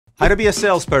How to be a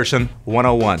salesperson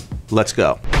 101. Let's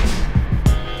go.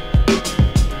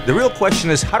 The real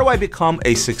question is, how do I become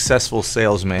a successful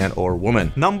salesman or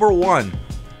woman? Number one,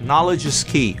 knowledge is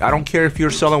key. I don't care if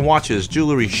you're selling watches,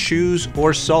 jewelry, shoes,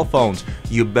 or cell phones.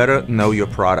 You better know your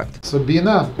product.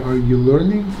 Sabina, are you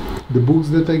learning the books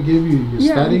that I gave you?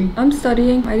 You're studying? I'm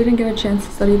studying. I didn't get a chance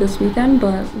to study this weekend,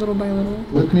 but little by little.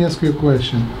 Let me ask you a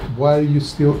question. Why are you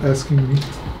still asking me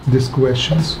these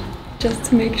questions? Just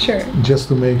to make sure. Just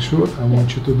to make sure. I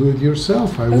want you to do it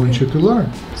yourself. I want you to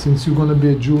learn. Since you're going to be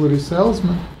a jewelry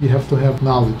salesman, you have to have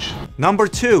knowledge. Number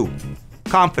two,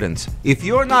 confidence. If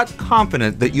you're not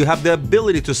confident that you have the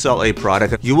ability to sell a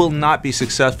product, you will not be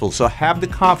successful. So have the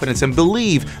confidence and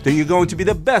believe that you're going to be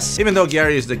the best. Even though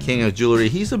Gary is the king of jewelry,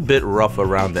 he's a bit rough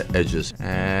around the edges.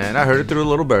 And I heard it through a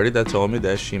little birdie that told me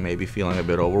that she may be feeling a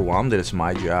bit overwhelmed, that it's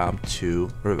my job to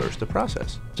reverse the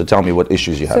process. So tell me what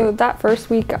issues you have. So that first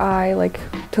week I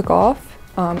took off.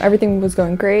 Everything was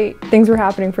going great. Things were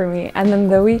happening for me. And then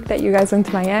the week that you guys went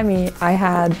to Miami, I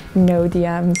had no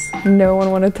DMs. No one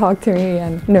wanted to talk to me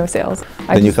and no sales.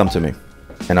 Then you come to me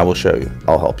and I will show you.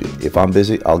 I'll help you. If I'm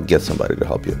busy, I'll get somebody to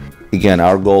help you. Again,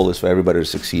 our goal is for everybody to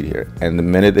succeed here. And the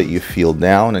minute that you feel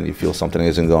down and you feel something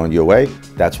isn't going your way,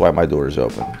 that's why my door is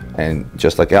open. And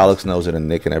just like Alex knows it and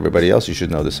Nick and everybody else, you should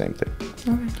know the same thing.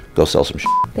 Okay. Go sell some shit.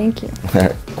 Thank you.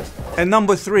 And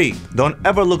number three, don't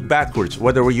ever look backwards.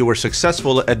 Whether you were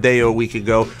successful a day or a week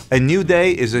ago, a new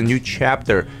day is a new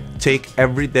chapter. Take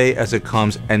every day as it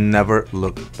comes and never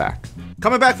look back.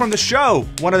 Coming back from the show,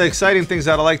 one of the exciting things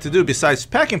that I like to do besides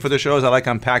packing for the show is I like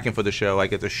unpacking for the show. I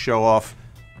get to show off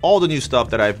all the new stuff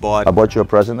that I bought. I bought you a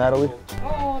present, Natalie.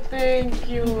 Oh, thank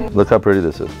you. Look how pretty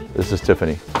this is. This is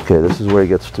Tiffany. Okay, this is where it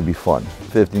gets to be fun.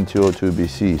 15202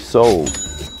 BC, sold.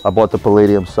 I bought the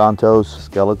Palladium Santos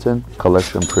skeleton,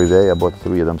 collection privé. I bought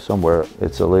 3 of them somewhere.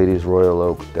 It's a ladies Royal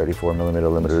Oak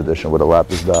 34mm limited edition with a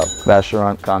lapis dial.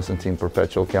 Vacheron Constantine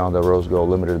Perpetual Calendar Rose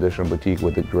Gold limited edition boutique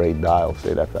with a great dial.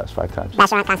 Say that fast 5 times.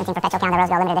 Vacheron Constantine Perpetual Calendar Rose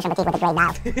Gold limited edition boutique with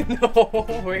a great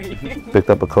dial. No way. Picked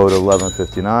up a Coda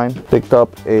 1159. Picked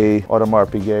up a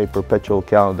Audemars Piguet Perpetual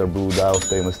Calendar blue dial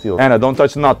stainless steel. Anna, don't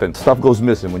touch nothing. Stuff goes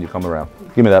missing when you come around.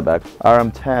 Give me that back.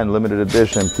 RM10 limited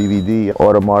edition PVD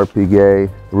Audemars Piguet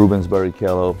Rubensbury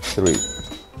Kelo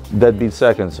 3. Deadbeat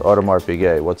Seconds Audemars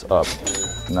Piguet. What's up?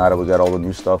 Now that we got all the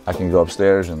new stuff, I can go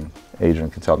upstairs and Adrian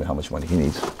can tell me how much money he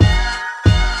needs.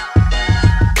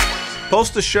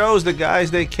 Poster shows the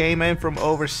guys that came in from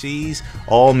overseas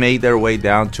all made their way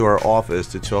down to our office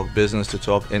to talk business, to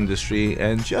talk industry,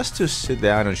 and just to sit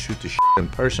down and shoot the shit in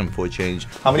person for a change.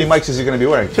 How many mics is he going to be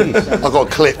wearing? Jeez. I've got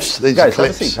clips. These guys, are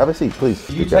clips. have a seat, please.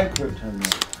 Do you take crypto?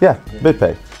 Yeah,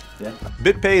 BitPay. Yeah.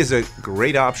 BitPay is a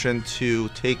great option to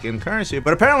take in currency,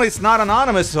 but apparently it's not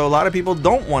anonymous, so a lot of people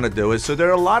don't want to do it. So there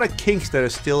are a lot of kinks that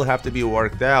still have to be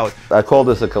worked out. I call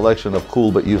this a collection of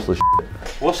cool but useless shit.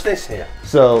 What's this here?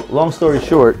 So, long story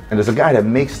short, and there's a guy that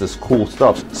makes this cool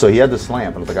stuff. So he had this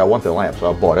lamp, and I was like, I want the lamp,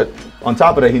 so I bought it. On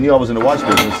top of that, he knew I was in the watch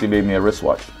business, he made me a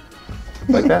wristwatch.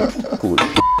 Like that? Cool.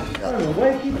 I don't know,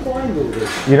 why do you keep buying all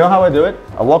this? You know how I do it?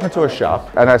 I walk into a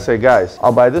shop and I say, guys,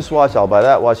 I'll buy this watch, I'll buy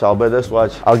that watch, I'll buy this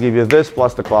watch. I'll give you this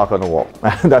plus the clock on the wall.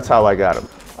 That's how I got him.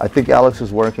 I think Alex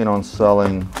is working on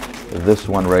selling this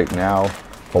one right now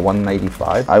for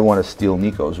 $195. I want to steal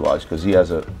Nico's watch because he has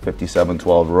a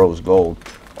 5712 rose gold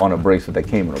on a bracelet that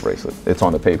came in a bracelet. It's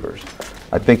on the papers.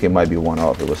 I think it might be one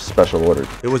off. It was special ordered.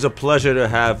 It was a pleasure to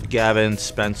have Gavin,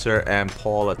 Spencer, and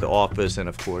Paul at the office, and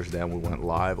of course then we went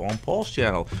live on Paul's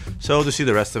channel. So to see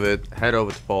the rest of it, head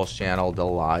over to Paul's channel. The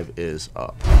live is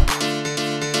up.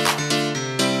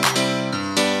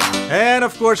 And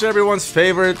of course everyone's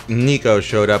favorite, Nico,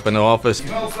 showed up in the office.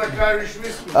 Smells like Irish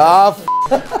whiskey.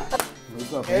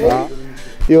 What's up, hey.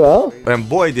 You well? And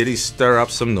boy, did he stir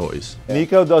up some noise. Yeah.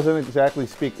 Nico doesn't exactly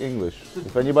speak English.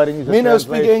 If anybody needs a Me no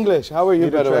speak English. How are you,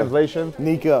 need a translation?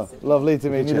 Nico, lovely to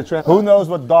meet you. Who knows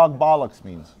what dog bollocks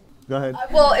means? Go ahead.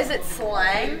 Well, is it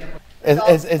slang?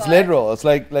 It's literal. It's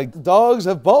like dogs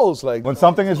have balls. Like when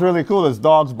something is really cool, it's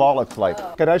dogs bollocks like.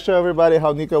 Oh. Can I show everybody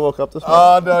how Nico woke up this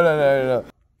Oh morning? no.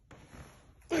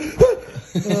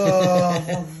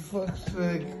 Oh, for fuck's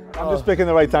sake. I'm just picking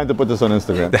the right time to put this on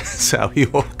Instagram. That's how he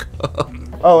woke up.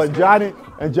 Oh, and Johnny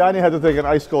had to take an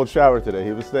ice cold shower today.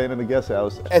 He was staying in the guest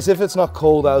house. As if it's not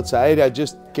cold outside. I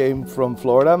just came from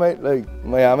Florida, mate. Like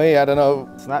Miami. I don't know.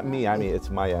 It's not Miami. It's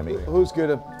Miami. Who's good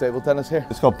at table tennis here?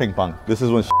 It's called ping pong. This is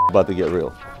when about to get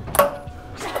real.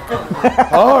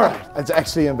 All right. It's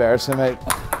actually embarrassing, mate.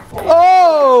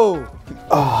 Oh!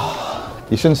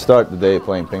 You shouldn't start the day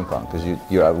playing ping pong because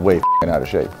you're way out of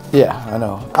shape. Yeah, I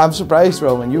know. I'm surprised,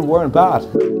 Roman. You weren't bad.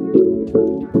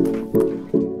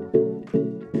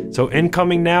 So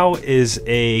incoming now is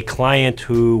a client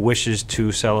who wishes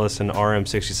to sell us an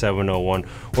RM6701,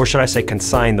 or should I say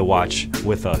consign the watch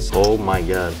with us. Oh my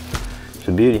God, it's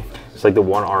a beauty. It's like the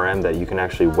one RM that you can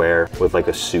actually wear with like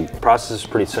a suit. The process is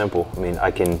pretty simple. I mean, I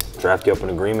can draft you up an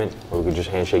agreement, or we could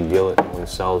just handshake deal it. When it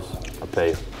sells, I'll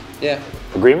pay you. Yeah.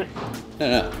 Agreement?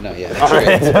 No, yeah. All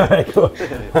right, cool.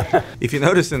 If you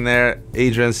notice in there,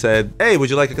 Adrian said, hey,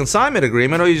 would you like a consignment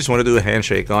agreement or you just want to do a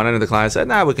handshake on it? And the client said,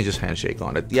 nah, we can just handshake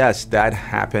on it. Yes, that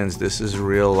happens. This is a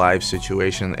real life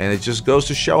situation. And it just goes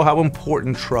to show how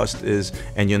important trust is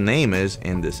and your name is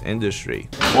in this industry.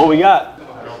 What we got?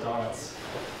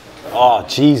 Oh,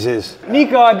 Jesus.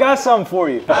 Nico, I got something for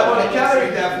you. I'm on a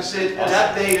calorie deficit, and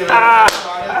that day that I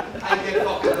started, I get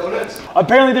fucking donuts.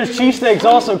 Apparently there's cheesesteaks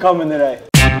also coming today.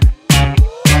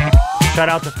 Shout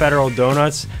out to Federal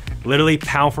Donuts. Literally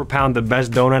pound for pound the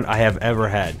best donut I have ever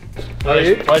had.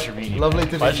 Pleasure meeting you. Lovely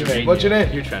to meet you, mate. What's your name?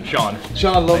 Huge fan, Sean.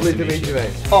 Sean, lovely to meet you,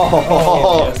 mate.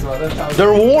 Oh,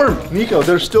 they're warm. Nico,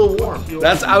 they're still warm.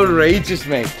 That's outrageous,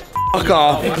 mate. Fuck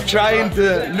off. I'm trying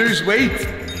to lose weight.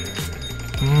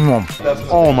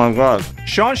 Oh my God.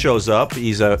 Sean shows up.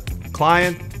 He's a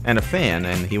client and a fan,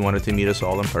 and he wanted to meet us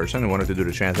all in person. He wanted to do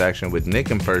the transaction with Nick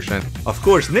in person. Of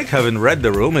course, Nick, having read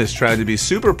the room, is trying to be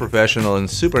super professional and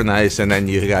super nice, and then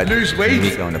you got lose weight.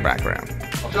 Nico in the background.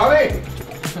 Johnny!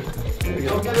 You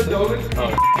don't get a donut?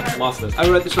 Oh, lost this. I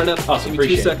wrote this right up. Awesome, Give me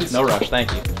 2 appreciate it. seconds. No rush,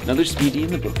 thank you. Another speedy in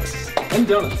the books. And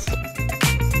donuts.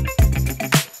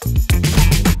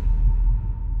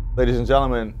 Ladies and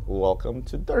gentlemen, welcome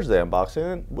to Thursday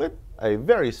Unboxing with a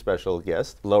very special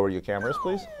guest. Lower your cameras,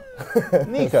 please.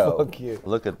 Nico. Fuck you.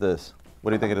 Look at this.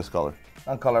 What do you think of this color?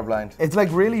 I'm colorblind. It's like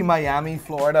really Miami,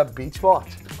 Florida beach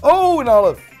watch. Oh, an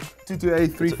olive.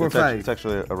 228 345. It's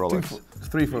actually a Rolex.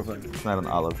 345. It's not an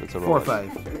olive. It's a Rolex.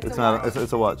 45. It's not.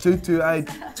 It's a watch. 228.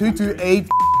 Can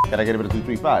I get a bit of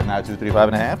 235? Now 235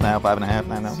 and a half. Now 5.5.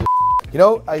 Now. You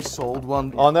know, I sold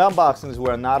one. On the unboxings,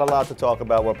 we're not allowed to talk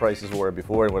about what prices were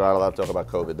before, and we're not allowed to talk about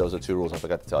COVID. Those are 2 rules I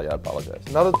forgot to tell you. I apologize.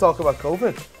 Not to talk about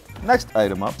COVID. Next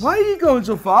item up. Why are you going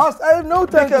so fast? I have no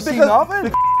time to see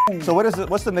nothing. So what is it?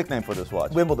 What's the nickname for this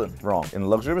watch? Wimbledon. Wrong. In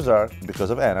Luxury Bazaar, because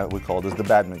of Anna, we call this the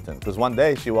badminton. Because one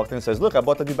day she walked in and says, look, I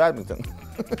bought the new badminton.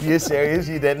 You serious?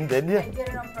 You didn't you? I did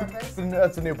it on purpose.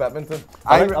 That's a new badminton.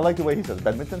 I like the way he says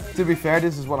badminton. To be fair,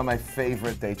 this is one of my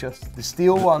favorite Datejust. The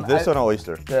steel one. This on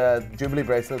Oyster. The Jubilee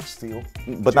bracelet steel.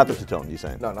 But not the two-tone, you're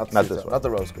saying? No, not this two-tone, one. not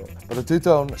the rose gold. But the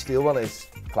two-tone steel one is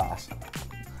class.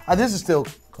 And this is still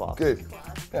Class. good.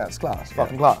 Yeah, it's class.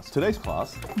 Fucking class. Today's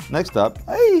class. Next up,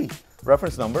 Hey!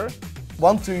 reference number.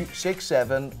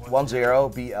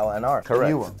 126710BLNR. Correct.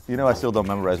 New one. You know I still don't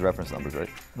memorize reference numbers, right?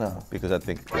 No. Because I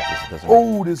think this doesn't.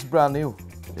 Oh, this is brand new.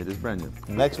 It is brand new.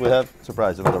 Next we have,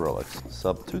 surprise, another Rolex.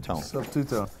 Sub two-tone. Sub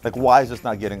two-tone. Like, why is this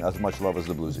not getting as much love as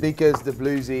the Bluesy? Because the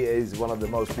Bluesy is one of the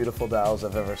most beautiful dials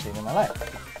I've ever seen in my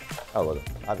life. Oh, well,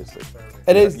 obviously.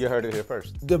 It is. You heard it here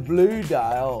first. The blue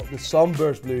dial, the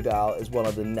Sunburst blue dial, is one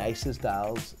of the nicest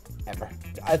dials ever.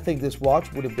 I think this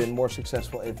watch would have been more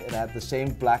successful if it had the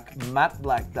same matte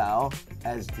black dial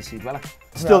as the Sea Dweller.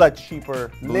 Still that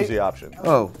cheaper Bluesy option.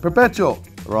 Oh, perpetual.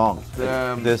 Wrong.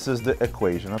 This is the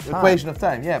equation of time. Equation of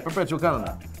time, yeah, perpetual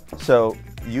calendar. So,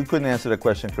 you couldn't answer the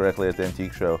question correctly at the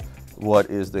Antique Show. What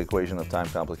is the equation of time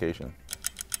complication?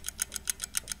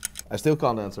 I still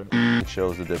can't answer. It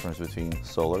shows the difference between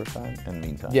solar time and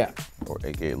mean time. Yeah. Or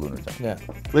aka lunar time. Yeah.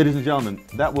 Ladies and gentlemen,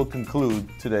 that will conclude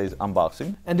today's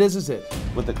unboxing And this is it.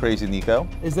 with the crazy Nico.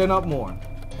 Is there not more?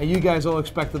 And you guys all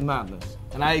expected madness.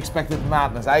 And I expected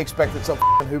madness. I expected some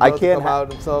Hublot to come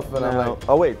out and stuff. And I'm like,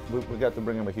 oh wait, we got to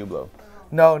bring him a Hublot.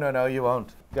 no, you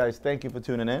won't. Guys, thank you for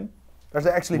tuning in. There's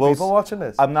actually We'll people watching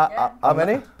this. I'm not. How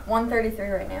many? 133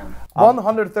 right now.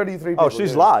 133 people. Oh,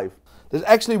 she's here. live. There's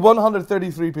actually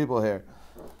 133 people here.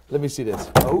 Let me see this.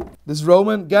 Oh, this is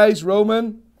Roman. Guys,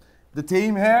 Roman, the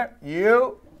team here,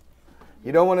 you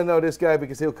don't want to know this guy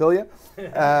because he'll kill you.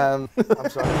 I'm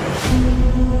sorry.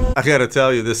 I gotta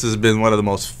tell you, this has been one of the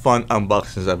most fun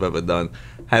unboxings I've ever done.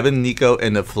 Having Nico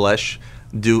in the flesh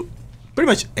do pretty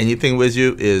much anything with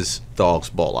you is dog's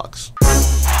bollocks.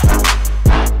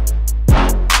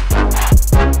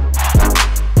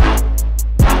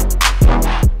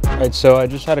 Alright, so I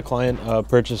just had a client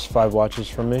purchase 5 watches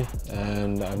from me,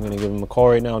 and I'm going to give him a call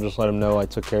right now and just let him know I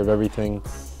took care of everything.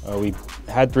 We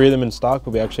had 3 of them in stock, but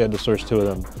we actually had to source 2 of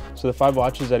them. So the 5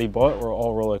 watches that he bought were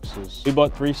all Rolexes. We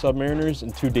bought 3 Submariners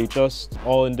and 2 Datejust,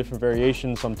 all in different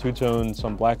variations, some two-tone,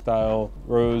 some black dial,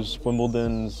 rose,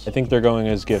 Wimbledons. I think they're going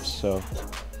as gifts, so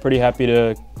Pretty happy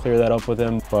to clear that up with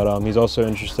him, but he's also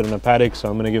interested in a Patek, so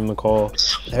I'm gonna give him a call.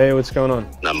 Hey, what's going on?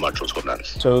 Not much, what's going on?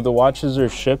 So the watches are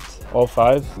shipped, all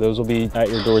 5. Those will be at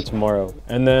your door tomorrow.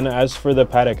 And then as for the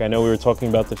Patek, I know we were talking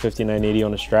about the 5980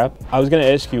 on a strap. I was gonna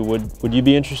ask you, would you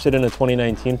be interested in a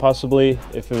 2019 possibly,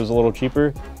 if it was a little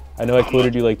cheaper? I know I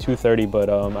quoted you like 230, but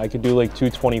I could do like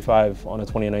 225 on a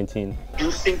 2019. Do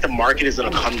you think the market is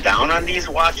going to come down on these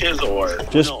watches, or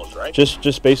who knows, right?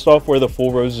 Just based off where the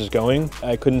full rose is going,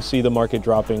 I couldn't see the market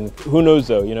dropping. Who knows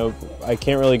though? You know, I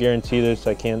can't really guarantee this.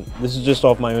 This is just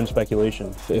off my own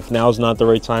speculation. If now's not the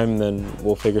right time, then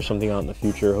we'll figure something out in the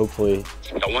future, hopefully.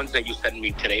 The ones that you sent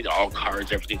me today, all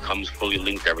cards, everything comes fully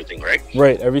linked, everything, right?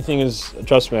 Right. Everything is.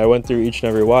 Trust me, I went through each and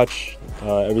every watch.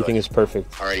 Everything is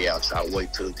perfect. All right, Alex. I'll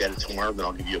wait to get it tomorrow, then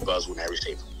I'll give you a buzz when I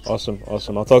receive it. Awesome,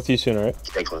 awesome. I'll talk to you soon, all right?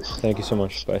 Thanks, man. Thank you so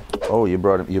much. Bye. Oh, you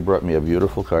brought me a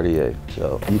beautiful Cartier.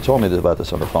 So you told me about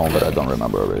this on the phone, but I don't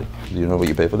remember already. Do you know what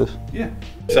you paid for this? Yeah.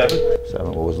 7.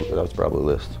 7. What was that? Was probably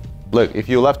list. Look, if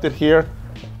you left it here,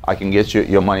 I can get you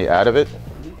your money out of it,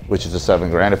 which is the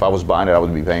 7 grand. If I was buying it, I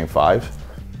would be paying 5.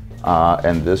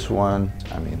 And this one,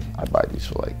 I mean, I buy these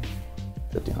for like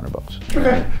 $1,500.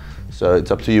 Okay. So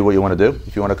it's up to you what you want to do.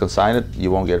 If you want to consign it,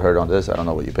 you won't get hurt on this. I don't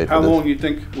know what you paid for this. How long do you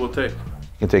think will take?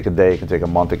 It can take a day, it can take a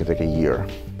month, it can take a year.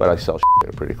 But I sell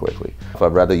shit pretty quickly.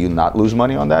 I'd rather you not lose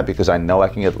money on that because I know I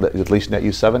can get at least net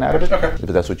you 7 out of it, if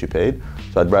that's what you paid.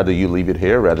 So I'd rather you leave it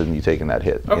here rather than you taking that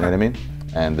hit. You know what I mean?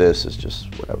 And this is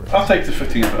just whatever. I'll take the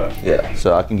 15 for that. Yeah,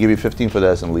 so I can give you 15 for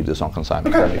this and leave this on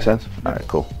consignment. Does that make sense? All right,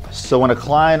 cool. So when a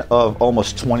client of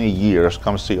almost 20 years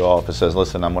comes to your office and says,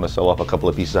 listen, I'm gonna sell off a couple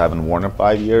of pieces I haven't worn in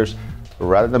 5 years,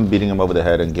 rather than beating him over the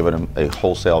head and giving him a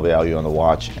wholesale value on the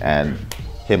watch and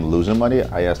him losing money,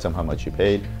 I asked him how much he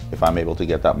paid. If I'm able to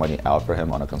get that money out for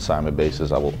him on a consignment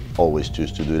basis, I will always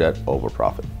choose to do that over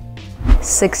profit.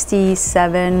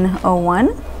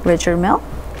 6701, Richard Mill.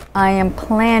 I am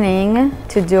planning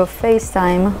to do a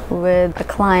FaceTime with a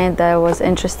client that was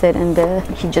interested in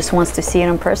he just wants to see it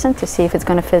in person to see if it's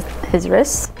gonna fit his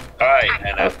wrist. Hi,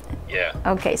 and yeah.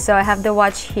 Okay, so I have the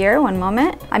watch here, one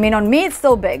moment. I mean, on me it's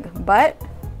still big, but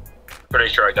Pretty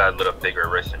sure I got a little bigger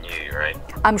wrist than you, right?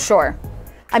 I'm sure.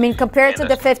 I mean, compared to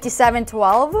the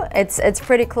 5712, it's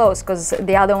pretty close because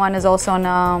the other one is also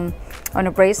on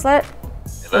a bracelet.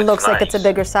 It looks like it's a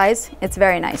bigger size. It's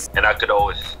very nice. And I could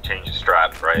always change the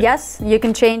strap, right? Yes, you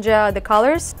can change the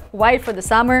colors. White for the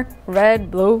summer, red,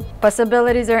 blue.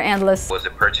 Possibilities are endless. Was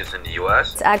it purchased in the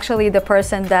US? It's actually the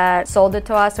person that sold it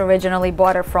to us originally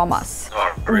bought it from us.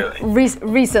 Oh, really?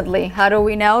 Recently. How do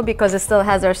we know? Because it still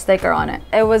has our sticker on it.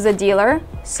 It was a dealer,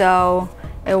 so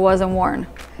it wasn't worn.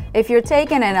 If you're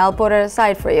taking it, I'll put it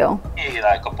aside for you. Yeah,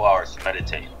 like a couple hours to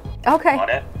meditate. Okay. On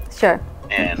it? Sure.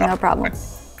 And no problem.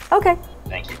 Okay.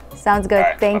 Thank you. Sounds good.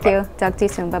 Right, Thank bye-bye. you. Talk to you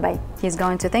soon. Bye-bye. He's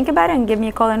going to think about it and give me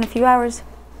a call in a few hours.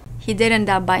 He did end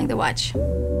up buying the watch.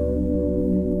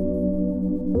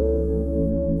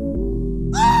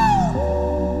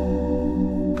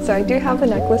 So I do have the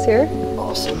necklace here.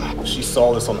 Awesome. She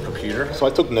saw this on the computer, so I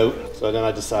took note. So then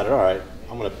I decided, all right,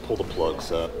 I'm gonna pull the plug.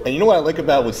 So, and you know what I like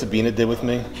about what Sabina did with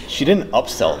me? She didn't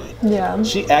upsell me. Yeah.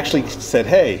 She actually said,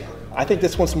 hey, I think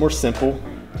this one's more simple.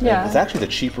 Yeah. It's actually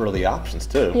the cheaper of the options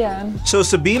too. Yeah. So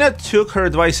Sabina took her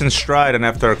advice in stride, and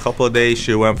after a couple of days,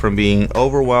 she went from being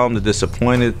overwhelmed and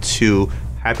disappointed to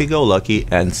happy-go-lucky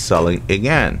and selling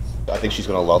again. I think she's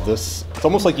gonna love this. It's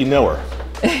almost like you know her.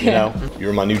 You know,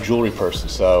 you're my new jewelry person,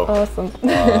 so Awesome.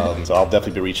 So I'll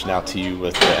definitely be reaching out to you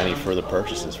with any further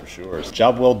purchases for sure.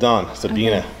 Job well done,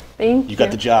 Sabina. Thank you. You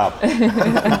got the job.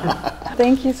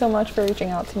 Thank you so much for reaching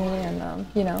out to me, and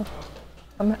you know,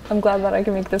 I'm glad that I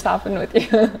can make this happen with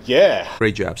you. Yeah.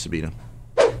 Great job, Sabina.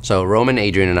 So Roman,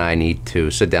 Adrian, and I need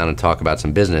to sit down and talk about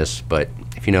some business, but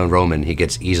if you know Roman, he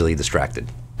gets easily distracted.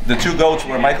 The two goats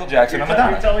were Michael Jackson and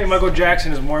Madonna. You're telling me Michael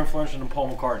Jackson is more influential than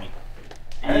Paul McCartney?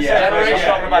 Yeah, I was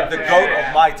talking about the goat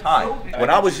of my time. When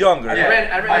I was younger,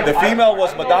 the female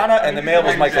was Madonna and the male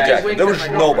was Michael Jackson. There was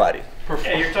nobody.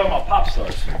 Yeah, you're talking about pop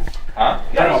stars. Huh?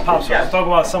 You're talking about pop stars. I'm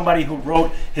talking about somebody who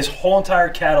wrote his whole entire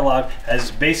catalog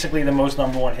as basically the most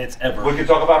 #1 hits ever. We could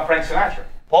talk about Frank Sinatra.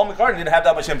 Paul McCartney didn't have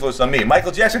that much influence on me.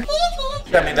 Michael Jackson,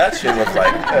 I mean, that shit was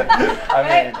like, I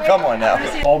mean, come on now.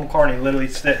 Paul McCartney literally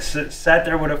sat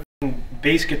there with a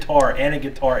bass guitar and a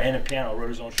piano, wrote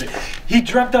his own shit. He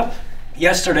dreamt up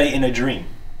Yesterday in a Dream.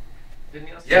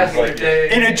 Yesterday.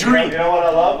 In a dream. You know what I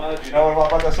love? You know what I love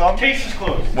about that song? Case is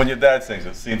closed. When your dad sings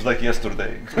it, seems like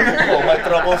yesterday. Oh, my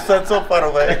troubles sent so far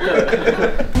away.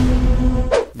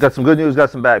 Got some good news, got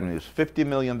some bad news. $50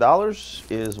 million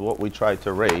is what we tried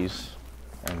to raise,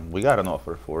 and we got an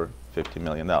offer for $50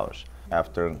 million.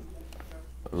 After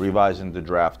revising the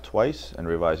draft twice and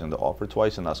revising the offer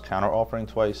twice and us counter offering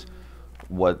twice,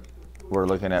 what we're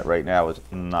looking at right now is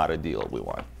not a deal we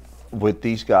want. With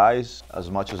these guys, as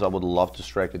much as I would love to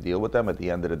strike a deal with them, at the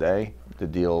end of the day, the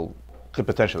deal could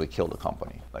potentially kill the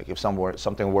company. Like if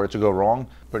something were to go wrong,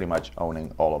 pretty much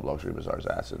owning all of Luxury Bazaar's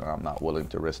assets, and I'm not willing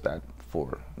to risk that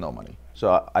for no money.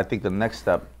 So I think the next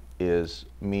step is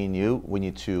me and you, we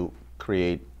need to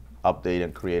update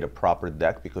and create a proper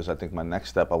deck, because I think my next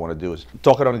step I want to do is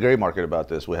talking on the gray market about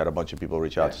this. We had a bunch of people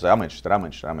reach out to say, I'm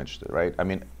interested, right? I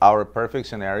mean, our perfect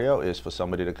scenario is for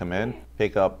somebody to come in,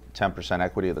 pick up 10%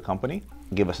 equity of the company,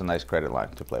 give us a nice credit line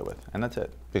to play with, and that's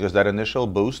it. Because that initial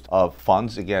boost of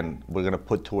funds, again, we're going to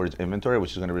put towards inventory,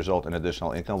 which is going to result in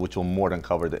additional income, which will more than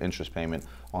cover the interest payment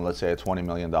on, let's say, a $20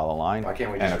 million line. Why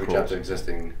can't we just reach out to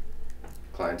existing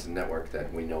clients and network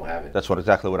that we know have it? That's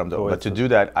exactly what I'm doing. But to do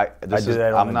that,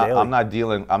 I'm not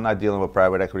dealing with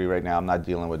private equity right now. I'm not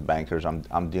dealing with bankers.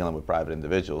 I'm dealing with private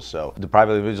individuals. So the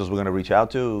private individuals we're going to reach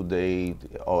out to,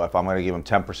 if I'm going to give them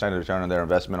 10% return on their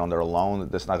investment on their loan,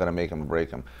 that's not going to make them or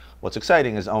break them. What's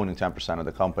exciting is owning 10% of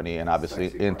the company, and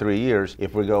obviously in 3 years,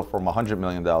 if we go from a $100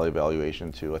 million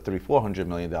valuation to a $400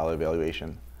 million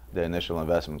valuation, the initial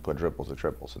investment quadruples or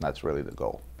triples, and that's really the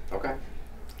goal. Okay.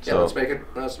 Yeah, so, let's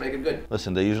make it good.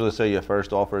 Listen, they usually say your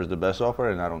first offer is the best offer,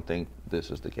 and I don't think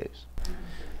this is the case.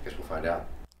 Guess we'll find out.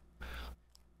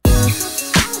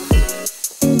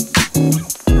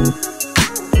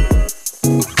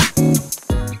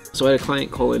 So I had a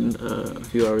client call in a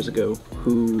few hours ago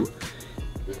who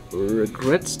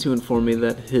regrets to inform me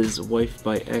that his wife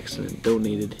by accident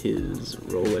donated his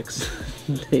Rolex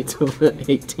Daytona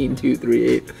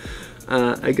 18238.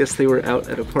 I guess they were out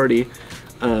at a party.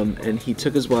 And he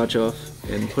took his watch off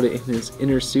and put it in his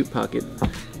inner suit pocket.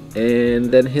 And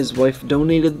then his wife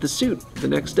donated the suit the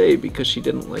next day because she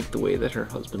didn't like the way that her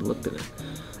husband looked in it.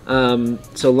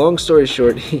 So long story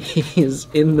short, he's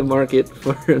in the market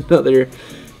for another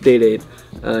day date.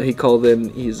 He called in,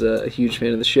 he's a huge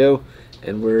fan of the show,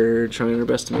 and we're trying our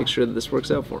best to make sure that this works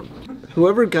out for him.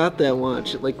 Whoever got that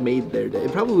watch, it like made their day.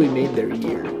 It probably made their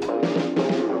year.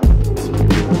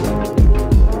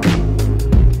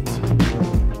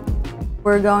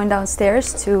 We're going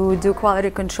downstairs to do quality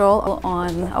control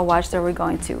on a watch that we're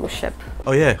going to ship.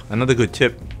 Oh yeah, another good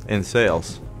tip in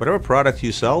sales. Whatever product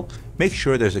you sell, make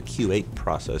sure there's a QA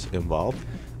process involved.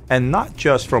 And not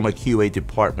just from a QA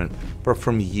department, but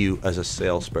from you as a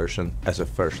salesperson, as a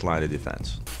first line of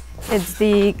defense. It's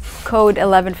the code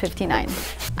 1159.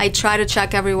 I try to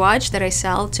check every watch that I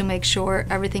sell to make sure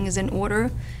everything is in order.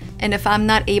 And if I'm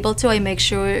not able to, I make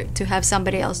sure to have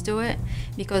somebody else do it,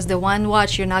 because the one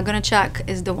watch you're not going to check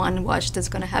is the one watch that's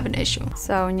going to have an issue.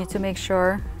 So we need to make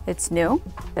sure it's new,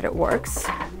 that it works,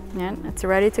 and it's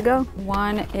ready to go.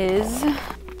 One is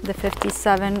the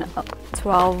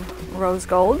 5712 Rose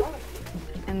Gold,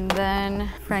 and then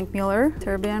Frank Mueller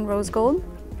Tourbillon Rose Gold,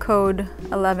 code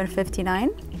 1159.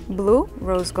 Blue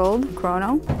Rose Gold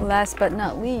Chrono. Last but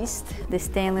not least, the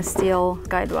stainless steel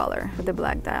Sky Dweller with the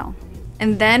black dial.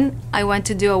 And then I went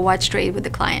to do a watch trade with the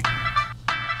client.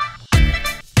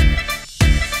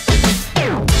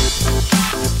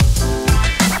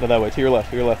 No, that way, to your left,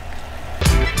 to your left.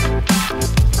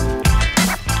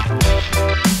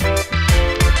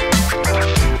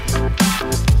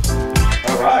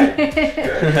 All right,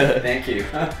 good, thank you.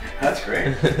 That's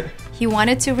great. He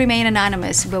wanted to remain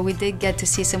anonymous, but we did get to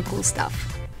see some cool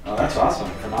stuff. Oh, that's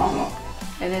awesome, phenomenal.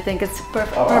 And I think it's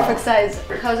perfect size.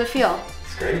 How's it feel?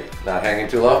 Great. Not hanging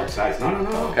too low. Size. No.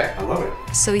 Okay, I love it.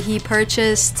 So he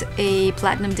purchased a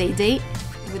platinum day date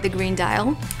with the green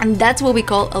dial, and that's what we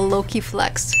call a low-key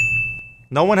flex.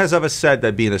 No one has ever said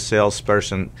that being a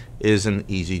salesperson is an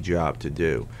easy job to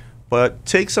do. But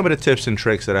take some of the tips and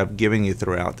tricks that I've given you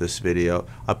throughout this video,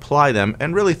 apply them,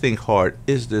 and really think hard,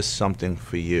 is this something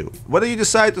for you? Whether you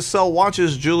decide to sell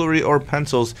watches, jewelry, or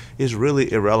pencils is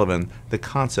really irrelevant. The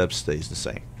concept stays the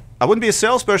same. I wouldn't be a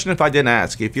salesperson if I didn't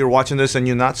ask. If you're watching this and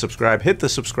you're not subscribed, hit the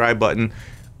subscribe button,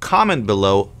 comment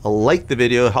below, like the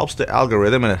video, it helps the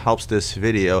algorithm and it helps this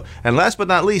video. And last but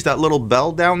not least, that little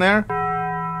bell down there,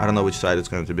 I don't know which side it's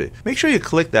going to be. Make sure you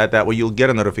click that way you'll get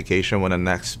a notification when the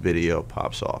next video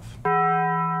pops off.